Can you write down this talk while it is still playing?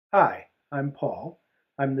Hi, I'm Paul.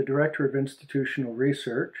 I'm the Director of Institutional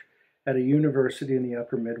Research at a university in the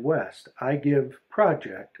Upper Midwest. I give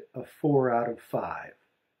Project a 4 out of 5.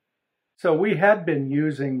 So we had been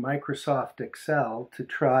using Microsoft Excel to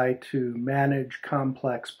try to manage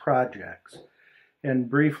complex projects and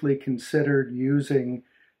briefly considered using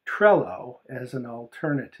Trello as an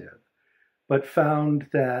alternative, but found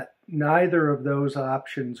that neither of those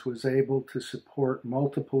options was able to support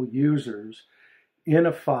multiple users in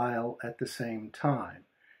a file at the same time.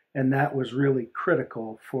 And that was really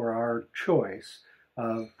critical for our choice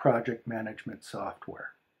of project management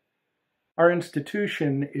software. Our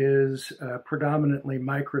institution is predominantly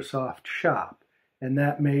Microsoft shop, and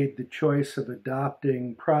that made the choice of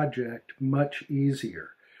adopting Project much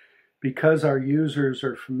easier. Because our users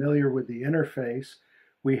are familiar with the interface,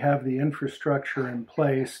 we have the infrastructure in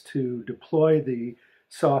place to deploy the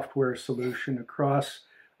software solution across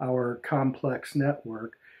our complex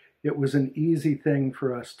network. It was an easy thing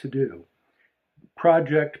for us to do.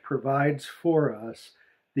 Project provides for us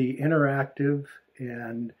the interactive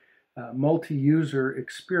and multi-user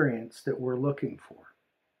experience that we're looking for.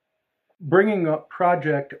 Bringing up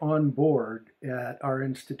Project on board at our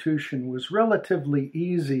institution was relatively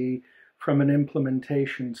easy from an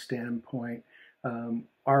implementation standpoint.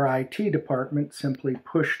 Our IT department simply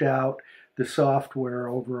pushed out the software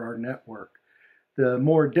over our network. The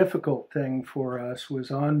more difficult thing for us was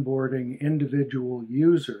onboarding individual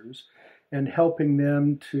users and helping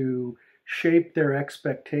them to shape their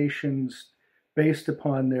expectations based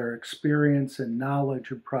upon their experience and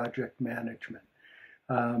knowledge of project management.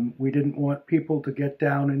 We didn't want people to get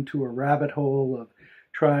down into a rabbit hole of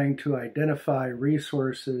trying to identify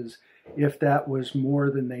resources if that was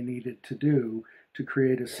more than they needed to do to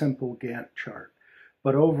create a simple Gantt chart.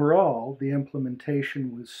 But overall, the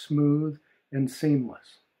implementation was smooth and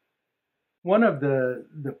seamless. One of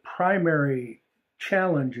the primary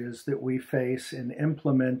challenges that we face in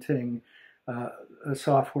implementing a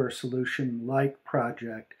software solution like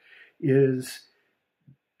Project is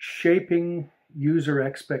shaping user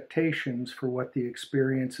expectations for what the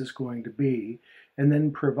experience is going to be, and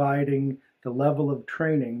then providing the level of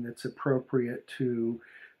training that's appropriate to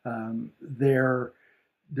their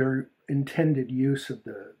intended use of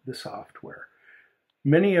the software.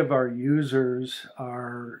 Many of our users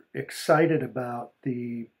are excited about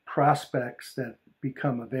the prospects that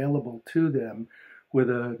become available to them with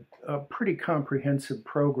a pretty comprehensive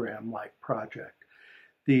program like Project.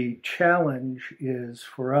 The challenge is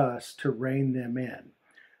for us to rein them in.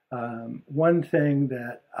 One thing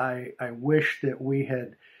that I wish that we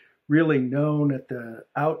had really known at the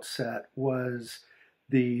outset was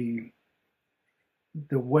the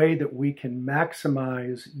way that we can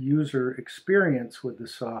maximize user experience with the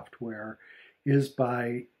software is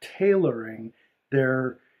by tailoring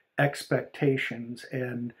their expectations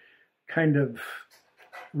and kind of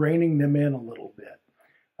reining them in a little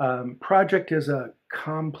bit. Project is a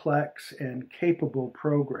complex and capable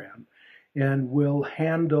program and will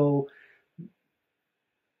handle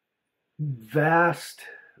vast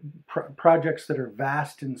projects that are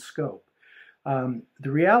vast in scope.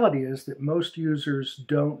 The reality is that most users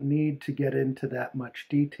don't need to get into that much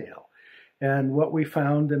detail. And what we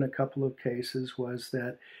found in a couple of cases was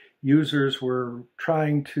that users were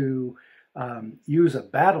trying to use a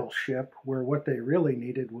battleship where what they really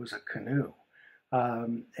needed was a canoe.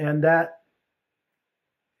 And that,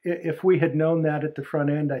 if we had known that at the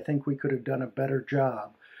front end, I think we could have done a better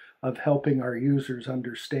job of helping our users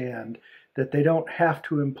understand that they don't have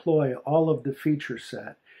to employ all of the feature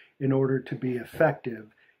set in order to be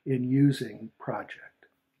effective in using Project.